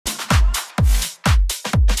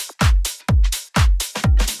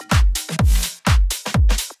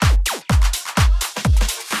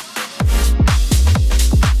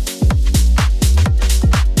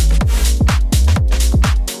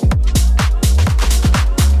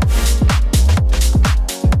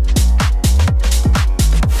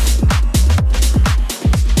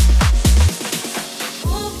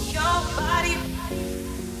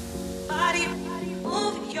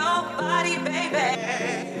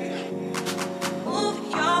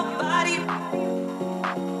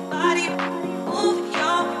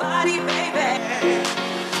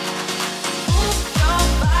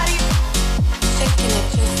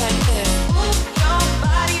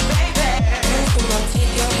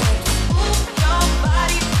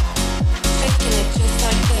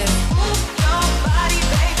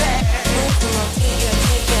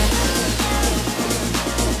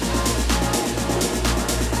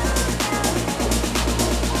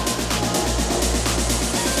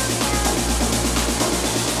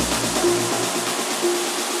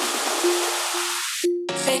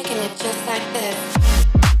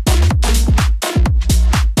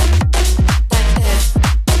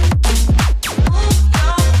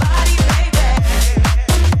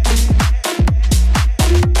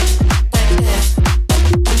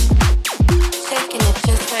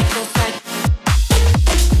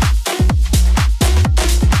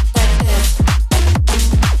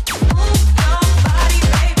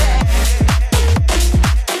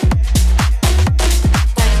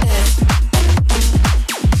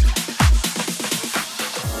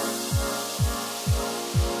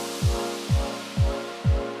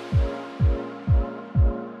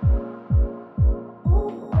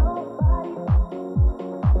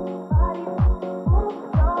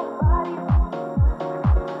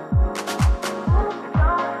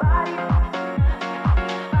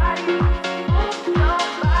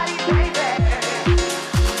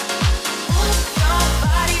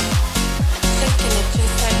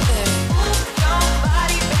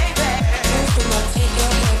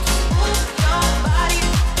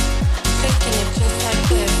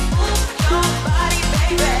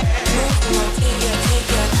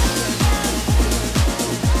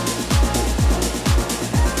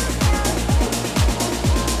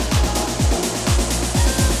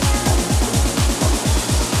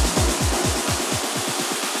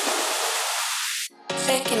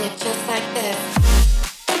Taking it just like this.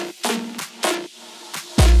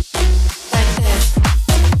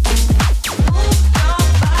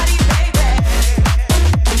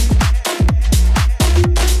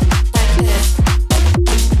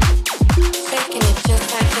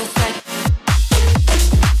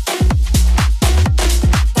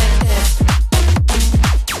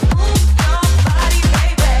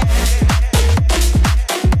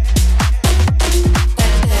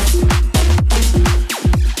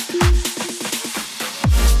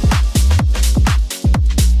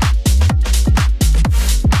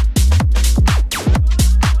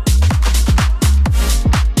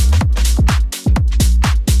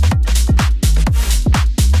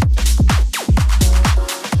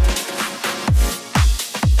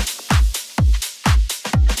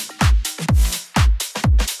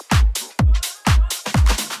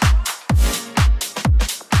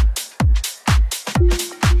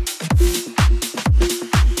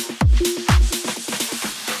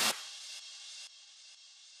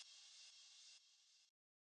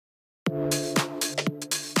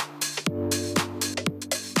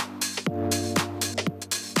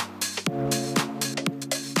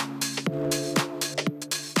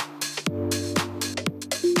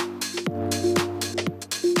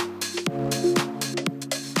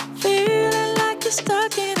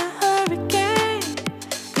 Stuck in a hurricane,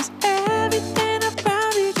 'cause everything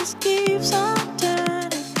around you just keeps on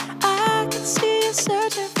turning. I can see you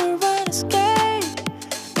searching for an escape.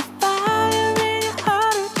 The fire in your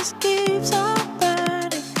heart, it just keeps on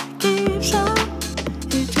burning. Keeps on,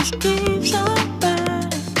 it just keeps on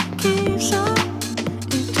burning. Keeps on,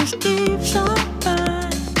 it just keeps on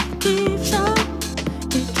burning. Keeps on,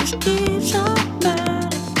 it just keeps on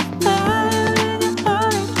burning. Fire in your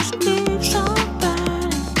heart, it just keeps on.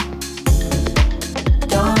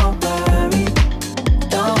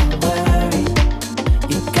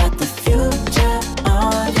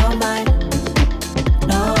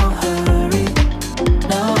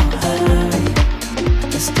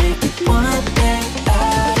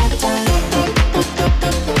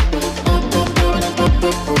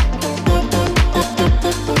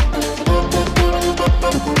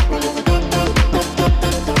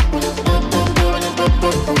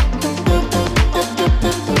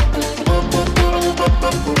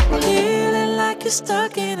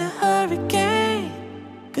 Stuck in a hurricane,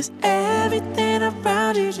 'cause everything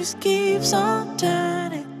around you just keeps on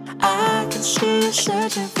turning. I can see you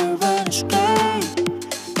searching for an escape.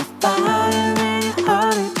 The fire in your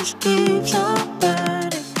heart, it just keeps on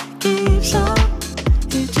burning. Keeps on,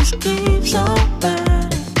 it just keeps on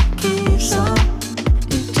burning. Keeps on,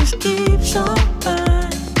 it just keeps on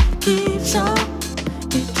burning. Keeps on,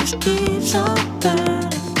 it just keeps on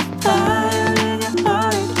burning. Fire in your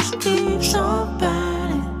heart, it just keeps on burning.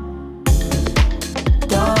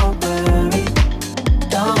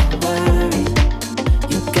 Don't worry,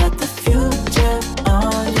 you got the future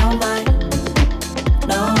on your mind.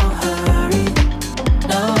 No hurry,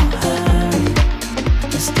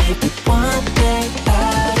 let's take it one day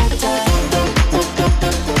at a time.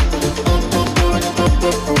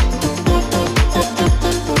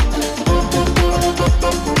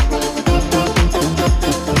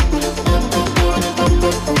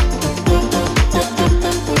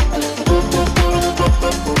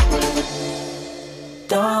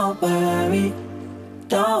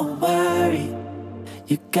 Don't worry,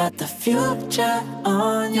 you got the future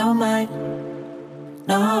on your mind.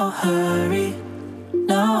 No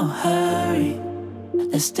hurry,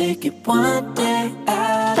 let's take it one day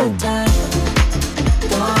at a time.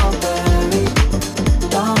 Don't worry.